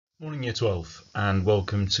Morning Year 12 and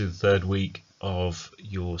welcome to the third week of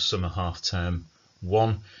your summer half term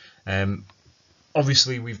one.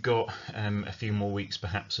 Obviously we've got a few more weeks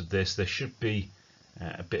perhaps of this. There should be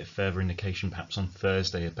a bit of further indication perhaps on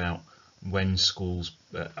Thursday about when schools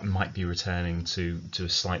might be returning to a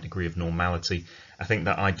slight degree of normality. I think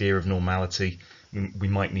that idea of normality we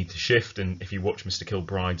might need to shift, and if you watch Mr.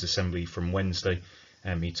 Kilbride's assembly from Wednesday,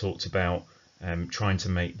 he talked about trying to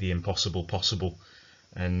make the impossible possible.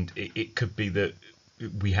 And it could be that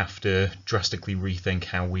we have to drastically rethink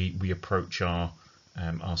how we approach our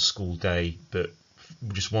school day. But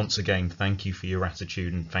just once again, thank you for your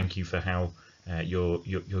attitude and thank you for how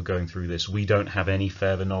you're going through this. We don't have any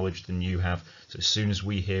further knowledge than you have. So as soon as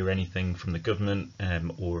we hear anything from the government,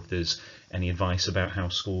 or if there's any advice about how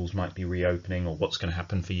schools might be reopening or what's going to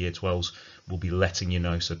happen for Year 12s, we'll be letting you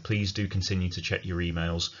know. So please do continue to check your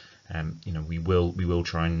emails. We will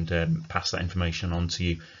try and pass that information on to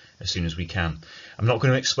you as soon as we can. I'm not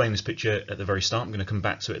going to explain this picture at the very start. I'm going to come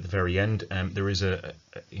back to it at the very end. There is a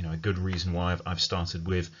good reason why I've started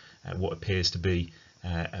with what appears to be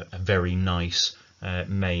a very nice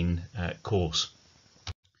main course.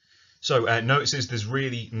 So notices there's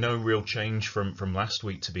really no real change from last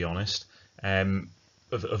week, to be honest, other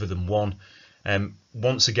than one.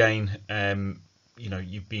 Once again,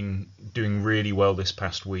 you've been doing really well this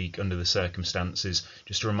past week under the circumstances.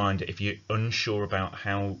 Just a reminder, if you're unsure about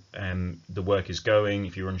how the work is going,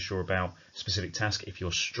 if you're unsure about specific tasks, if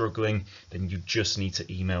you're struggling, then you just need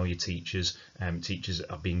to email your teachers. Teachers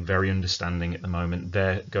are being very understanding at the moment.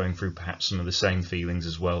 They're going through perhaps some of the same feelings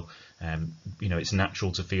as well. It's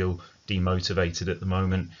natural to feel demotivated at the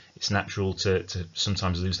moment. It's natural to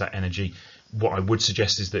sometimes lose that energy. What I would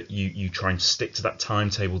suggest is that you try and stick to that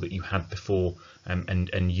timetable that you had before,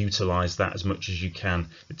 and utilise that as much as you can.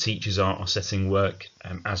 The teachers are setting work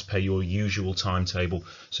as per your usual timetable,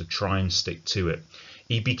 so try and stick to it.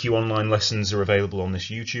 EBQ online lessons are available on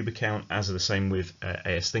this YouTube account, as are the same with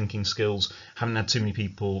AS Thinking Skills. Haven't had too many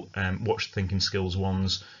people watch the Thinking Skills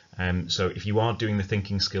ones, so if you are doing the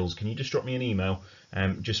Thinking Skills, can you just drop me an email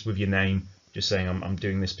just with your name, just saying I'm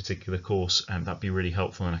doing this particular course, and that'd be really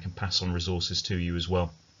helpful, and I can pass on resources to you as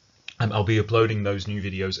well. I'll be uploading those new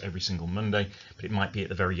videos every single Monday, but it might be at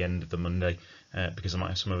the very end of the Monday because I might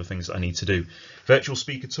have some other things that I need to do. Virtual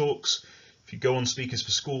speaker talks. If you go on Speakers for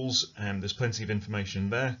Schools, there's plenty of information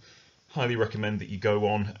there. Highly recommend that you go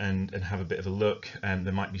on and have a bit of a look.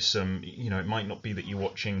 There might be some, it might not be that you're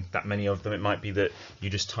watching that many of them. It might be that you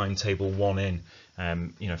just timetable one in.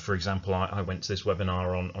 For example, I went to this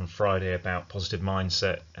webinar on Friday about positive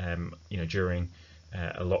mindset, during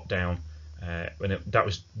a lockdown. That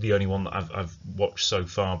was the only one that I've watched so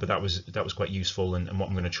far, but that was quite useful. And what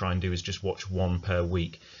I'm going to try and do is just watch one per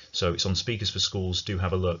week. So it's on Speakers for Schools. Do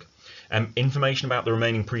have a look. Information about the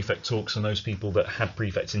remaining prefect talks and those people that had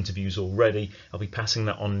prefect interviews already, I'll be passing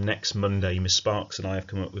that on next Monday. Miss Sparks and I have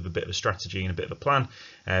come up with a bit of a strategy and a bit of a plan,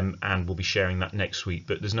 and we'll be sharing that next week.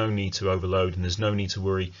 But there's no need to overload and there's no need to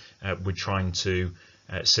worry. We're trying to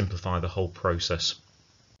simplify the whole process.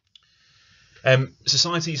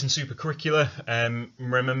 Societies and supercurricular,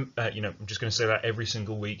 remember, I'm just going to say that every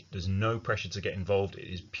single week. There's no pressure to get involved.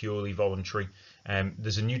 It is purely voluntary.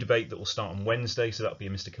 There's a new debate that will start on Wednesday, so that'll be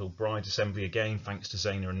a Mr. Kilbride's assembly again. Thanks to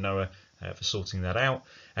Zaina and Noah for sorting that out.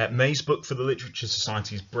 May's book for the Literature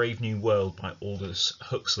Society is Brave New World by Aldous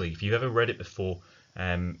Huxley. If you've ever read it before,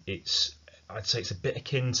 I'd say it's a bit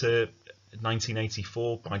akin to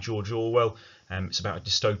 1984 by George Orwell. It's about a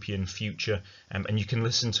dystopian future, and you can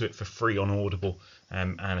listen to it for free on Audible.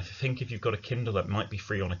 And I think if you've got a Kindle, it might be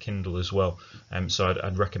free on a Kindle as well. So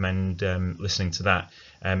I'd recommend listening to that.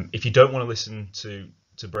 If you don't want to listen to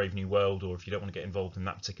Brave New World, or if you don't want to get involved in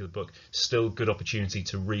that particular book, still good opportunity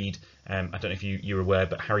to read. I don't know if you're aware,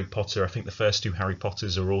 but Harry Potter, I think the first two Harry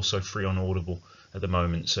Potters are also free on Audible at the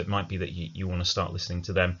moment. So it might be that you want to start listening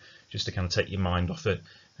to them just to kind of take your mind off it.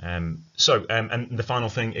 And the final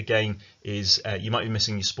thing again is you might be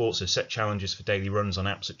missing your sports, so set challenges for daily runs on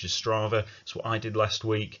apps such as Strava. That's what I did last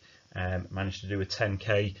week. Managed to do a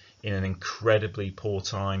 10k in an incredibly poor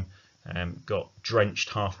time. Got drenched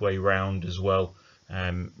halfway round as well,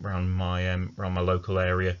 around my local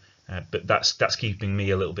area. But that's keeping me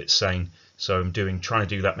a little bit sane. So I'm trying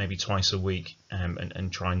to do that maybe twice a week,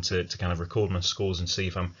 and trying to kind of record my scores and see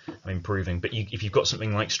if I'm improving. But if you've got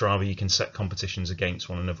something like Strava, you can set competitions against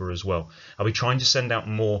one another as well. I'll be trying to send out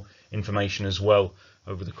more information as well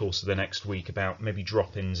over the course of the next week about maybe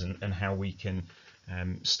drop-ins and how we can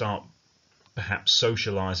start perhaps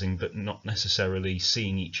socialising, but not necessarily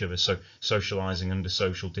seeing each other. So socialising under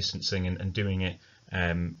social distancing and doing it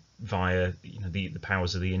via the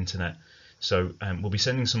powers of the internet. So we'll be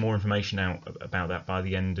sending some more information out about that by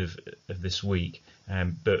the end of this week.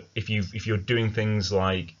 But if you're doing things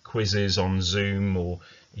like quizzes on Zoom, or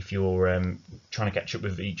if you're trying to catch up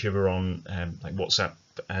with each other on like WhatsApp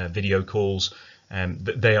video calls,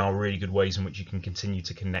 they are really good ways in which you can continue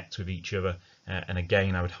to connect with each other. And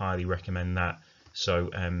again, I would highly recommend that. So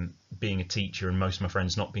being a teacher, and most of my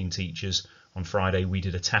friends not being teachers, on Friday we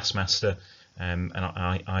did a Taskmaster, and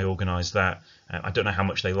I organised that. I don't know how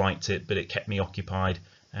much they liked it, but it kept me occupied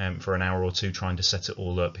for an hour or two trying to set it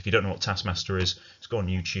all up. If you don't know what Taskmaster is, just go on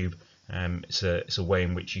YouTube. It's a way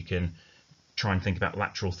in which you can try and think about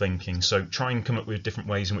lateral thinking. So try and come up with different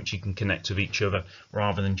ways in which you can connect with each other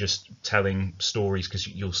rather than just telling stories, because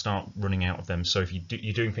you'll start running out of them. So if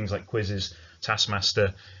you're doing things like quizzes,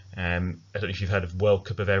 Taskmaster, I don't know if you've heard of World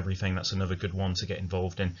Cup of Everything, that's another good one to get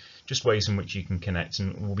involved in. Just ways in which you can connect,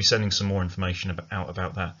 and we'll be sending some more information out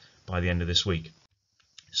about that by the end of this week.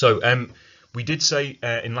 So we did say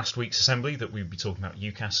in last week's assembly that we'd be talking about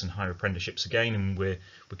UCAS and higher apprenticeships again, and we're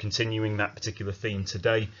continuing that particular theme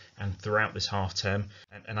today and throughout this half term.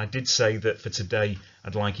 And I did say that for today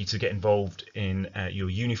I'd like you to get involved in your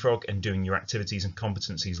Unifrog and doing your activities and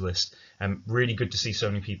competencies list. Really good to see so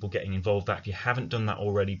many people getting involved. That if you haven't done that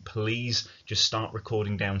already, please just start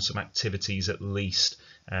recording down some activities at least.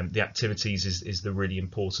 The activities is the really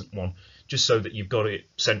important one, just so that you've got it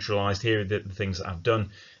centralised. Here are the things that I've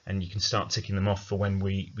done, and you can start ticking them off for when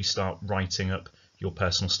we start writing up your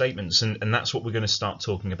personal statements. And that's what we're going to start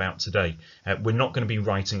talking about today. We're not going to be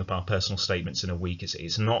writing up our personal statements in a week.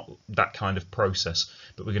 It's not that kind of process,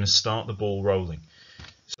 but we're going to start the ball rolling.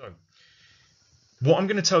 So what I'm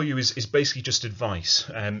going to tell you is basically just advice.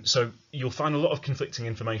 So you'll find a lot of conflicting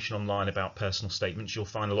information online about personal statements. You'll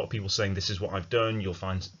find a lot of people saying this is what I've done. You'll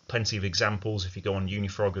find plenty of examples if you go on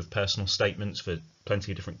Unifrog of personal statements for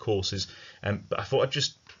plenty of different courses. But I thought I'd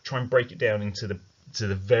just try and break it down into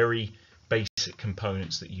the very basic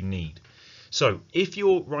components that you need. So if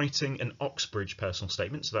you're writing an Oxbridge personal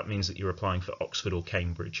statement, so that means that you're applying for Oxford or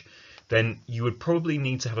Cambridge, then you would probably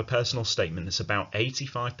need to have a personal statement that's about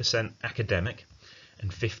 85% academic and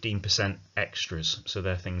 15% extras. So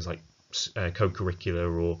they're things like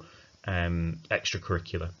co-curricular or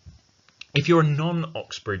extracurricular. If you're a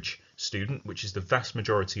non-Oxbridge student, which is the vast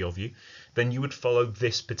majority of you, then you would follow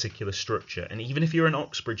this particular structure. And even if you're an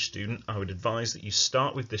Oxbridge student, I would advise that you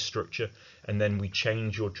start with this structure and then we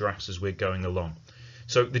change your drafts as we're going along.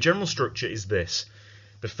 So the general structure is this.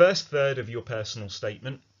 The first third of your personal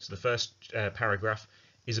statement, so the first paragraph,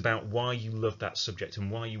 is about why you love that subject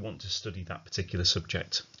and why you want to study that particular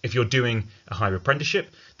subject. If you're doing a higher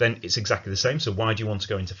apprenticeship, then it's exactly the same. So why do you want to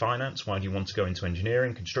go into finance? Why do you want to go into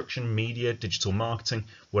engineering, construction, media, digital marketing,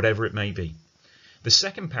 whatever it may be? The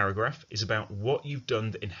second paragraph is about what you've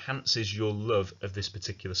done that enhances your love of this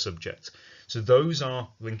particular subject. So those are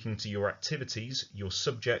linking to your activities, your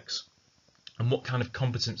subjects, and what kind of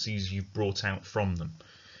competencies you've brought out from them.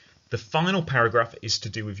 The final paragraph is to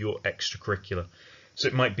do with your extracurricular. So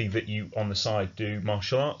it might be that you on the side do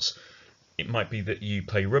martial arts, it might be that you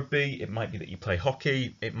play rugby, it might be that you play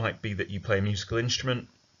hockey, it might be that you play a musical instrument.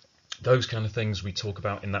 Those kind of things we talk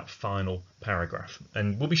about in that final paragraph.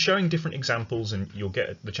 And we'll be showing different examples, and you'll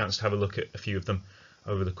get the chance to have a look at a few of them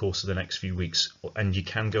over the course of the next few weeks. And you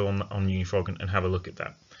can go on Unifrog and have a look at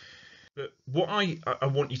that. But what I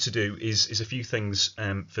want you to do is a few things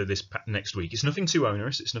for this next week. It's nothing too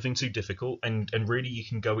onerous, it's nothing too difficult, and really you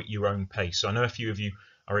can go at your own pace. So I know a few of you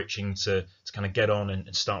are itching to kind of get on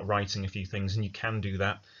and start writing a few things, and you can do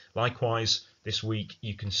that. Likewise, this week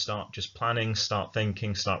you can start just planning, start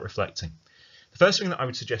thinking, start reflecting. The first thing that I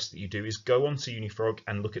would suggest that you do is go onto Unifrog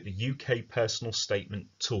and look at the UK Personal Statement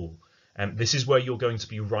tool. This is where you're going to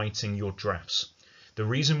be writing your drafts. The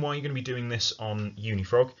reason why you're going to be doing this on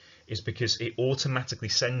Unifrog is because it automatically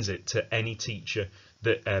sends it to any teacher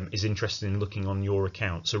that is interested in looking on your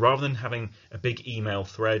account. So rather than having a big email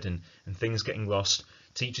thread and things getting lost,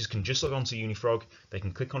 teachers can just log on to Unifrog, they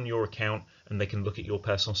can click on your account and they can look at your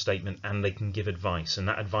personal statement and they can give advice, and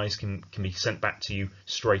that advice can be sent back to you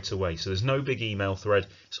straight away. So there's no big email thread,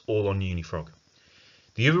 it's all on Unifrog.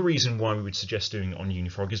 The other reason why we would suggest doing it on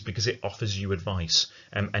Unifrog is because it offers you advice,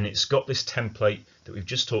 and it's got this template that we've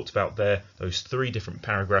just talked about there, those 3 different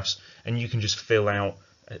paragraphs, and you can just fill out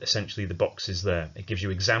essentially the boxes there. It gives you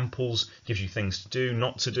examples, gives you things to do,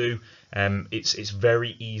 not to do. It's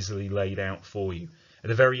very easily laid out for you. At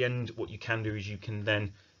the very end, what you can do is you can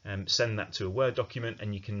then send that to a Word document,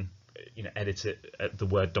 and you can edit it at the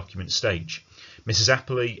Word document stage. Mrs.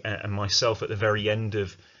 Appley and myself at the very end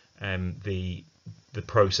of the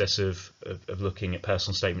process of looking at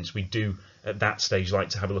personal statements, we do at that stage like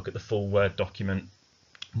to have a look at the full Word document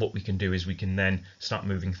what we can do is we can then start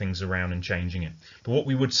moving things around and changing it. But what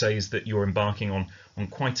we would say is that you're embarking on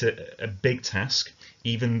quite a big task,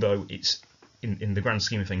 even though it's in the grand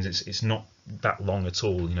scheme of things, it's not that long at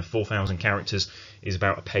all. 4,000 characters is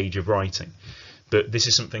about a page of writing. But this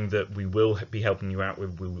is something that we will be helping you out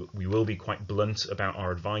with. We will be quite blunt about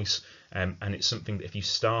our advice, and it's something that if you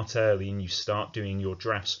start early and you start doing your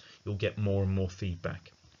drafts, you'll get more and more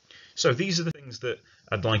feedback. So these are the things that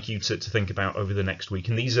I'd like you to think about over the next week,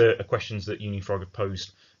 and these are questions that UniFrog have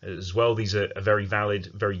posed as well. These are very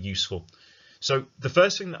valid, very useful. So the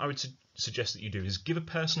first thing that I would suggest that you do is give a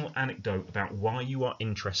personal anecdote about why you are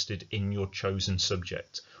interested in your chosen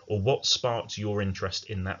subject, or what sparked your interest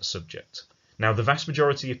in that subject. Now, the vast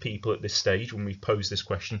majority of people at this stage, when we've posed this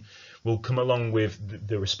question, will come along with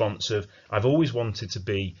the response of, I've always wanted to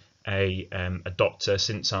be a doctor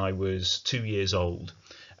since I was 2 years old.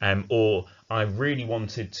 Or I really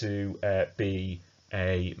wanted to be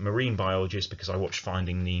a marine biologist because I watched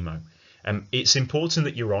Finding Nemo. It's important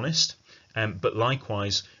that you're honest, but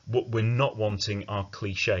likewise, what we're not wanting are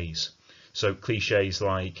cliches. So cliches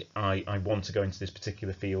like, I want to go into this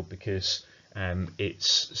particular field because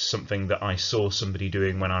it's something that I saw somebody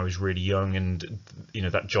doing when I was really young, and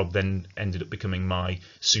that job then ended up becoming my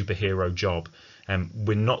superhero job.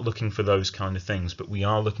 We're not looking for those kind of things, but we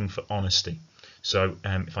are looking for honesty. So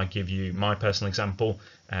if I give you my personal example,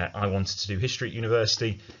 I wanted to do history at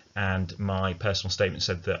university, and my personal statement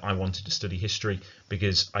said that I wanted to study history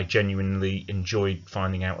because I genuinely enjoyed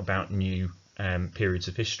finding out about new periods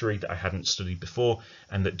of history that I hadn't studied before,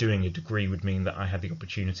 and that doing a degree would mean that I had the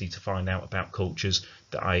opportunity to find out about cultures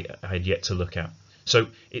that I had yet to look at. So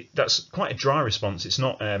that's quite a dry response. It's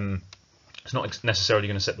not necessarily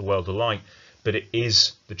going to set the world alight, but it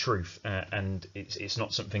is the truth, and it's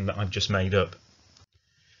not something that I've just made up.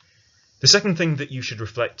 The second thing that you should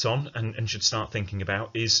reflect on and should start thinking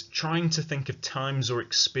about is trying to think of times or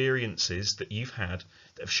experiences that you've had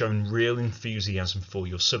that have shown real enthusiasm for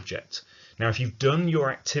your subject. Now, if you've done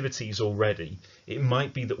your activities already, it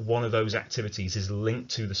might be that one of those activities is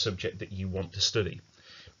linked to the subject that you want to study.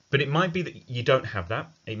 But it might be that you don't have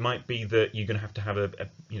that. It might be that you're going to have a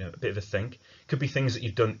bit of a think. It could be things that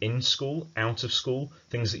you've done in school, out of school,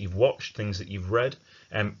 things that you've watched, things that you've read.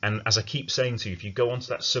 And as I keep saying to you, if you go onto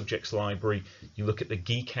that subjects library, you look at the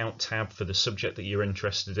Geek Out tab for the subject that you're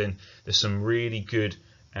interested in, there's some really good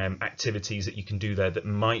activities that you can do there that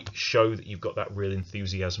might show that you've got that real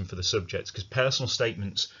enthusiasm for the subject, because personal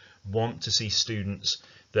statements want to see students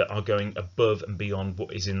that are going above and beyond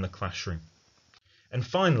what is in the classroom. And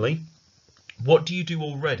finally, what do you do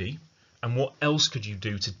already, and what else could you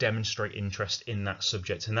do to demonstrate interest in that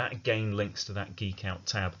subject? And that again links to that Geek Out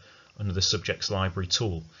tab under the Subjects Library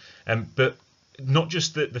tool. But not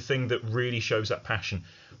just the thing that really shows that passion.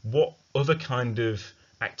 What other kind of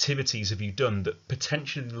activities have you done that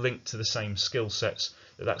potentially link to the same skill sets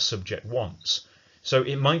that subject wants? So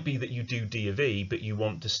it might be that you do D of E, but you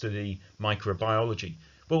want to study microbiology.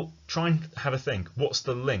 Well, try and have a think. What's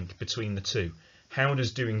the link between the two? How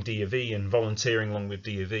does doing D of E and volunteering along with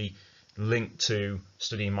D of E link to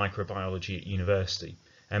studying microbiology at university?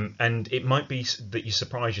 And it might be that you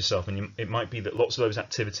surprise yourself, and it might be that lots of those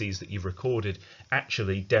activities that you've recorded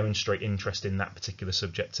actually demonstrate interest in that particular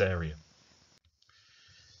subject area.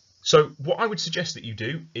 So what I would suggest that you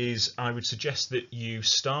do is I would suggest that you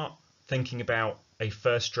start thinking about a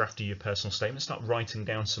first draft of your personal statement. Start writing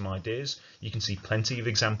down some ideas. You can see plenty of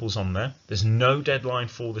examples on there. There's no deadline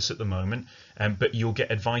for this at the moment, but you'll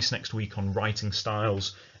get advice next week on writing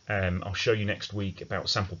styles. I'll show you next week about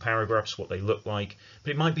sample paragraphs, what they look like,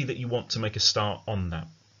 but it might be that you want to make a start on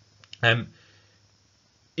that.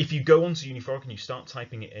 If you go onto UniFrog and you start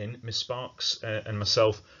typing it in, Ms. Sparks and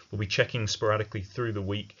myself will be checking sporadically through the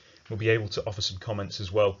week. We'll be able to offer some comments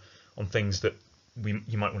as well on things that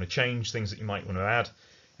you might want to change, things that you might want to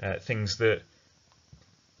add, things that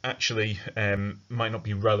actually might not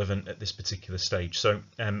be relevant at this particular stage. So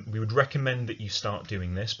we would recommend that you start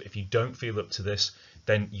doing this, but if you don't feel up to this,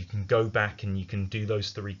 then you can go back and you can do those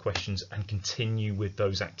 3 questions and continue with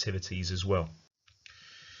those activities as well.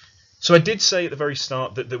 So I did say at the very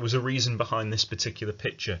start that there was a reason behind this particular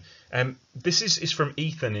picture. This is from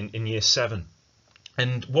Ethan in year 7.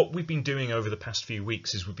 And what we've been doing over the past few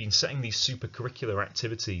weeks is we've been setting these super curricular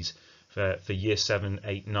activities for year 7,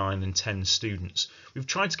 8, 9 and 10 students. We've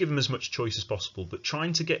tried to give them as much choice as possible, but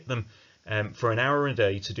trying to get them for an hour a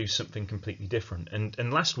day to do something completely different.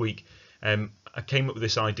 And last week I came up with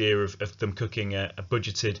this idea of them cooking a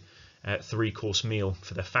budgeted 3-course meal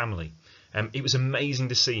for their family. It was amazing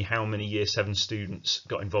to see how many year 7 students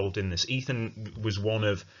got involved in this. Ethan was one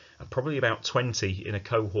of, probably about 20 in a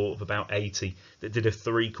cohort of about 80 that did a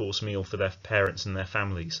 3-course meal for their parents and their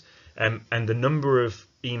families. And the number of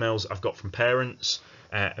emails I've got from parents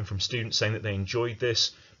and from students saying that they enjoyed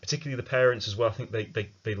this, particularly the parents as well. I think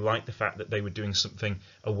they liked the fact that they were doing something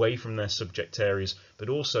away from their subject areas, but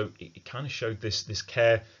also it kind of showed this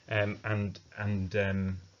care and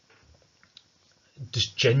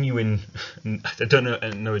just genuine, I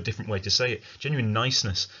don't know a different way to say it, genuine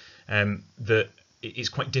niceness that it's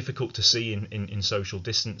quite difficult to see in social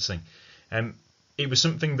distancing. It was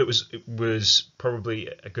something that was probably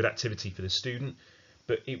a good activity for the student,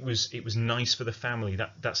 but it was nice for the family.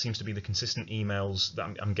 That seems to be the consistent emails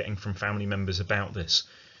that I'm getting from family members about this.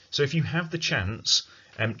 So if you have the chance,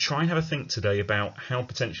 try and have a think today about how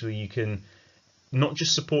potentially you can not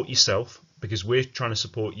just support yourself, because we're trying to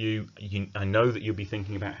support you. I know that you'll be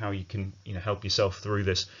thinking about how you can help yourself through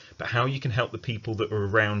this, but how you can help the people that are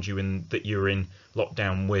around you and that you're in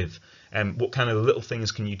lockdown with. What kind of little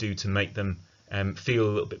things can you do to make them feel a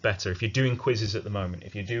little bit better? If you're doing quizzes at the moment,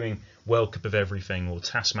 if you're doing World Cup of Everything or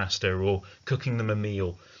Taskmaster or cooking them a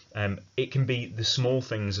meal, it can be the small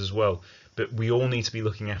things as well. But we all need to be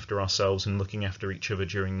looking after ourselves and looking after each other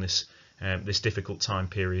during this difficult time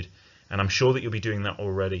period. And I'm sure that you'll be doing that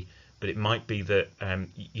already, but it might be that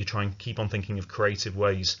you try and keep on thinking of creative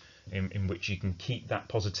ways in which you can keep that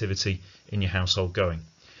positivity in your household going.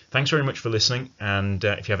 Thanks very much for listening, and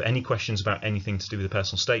if you have any questions about anything to do with the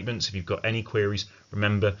personal statements, if you've got any queries,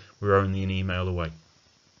 remember, we're only an email away.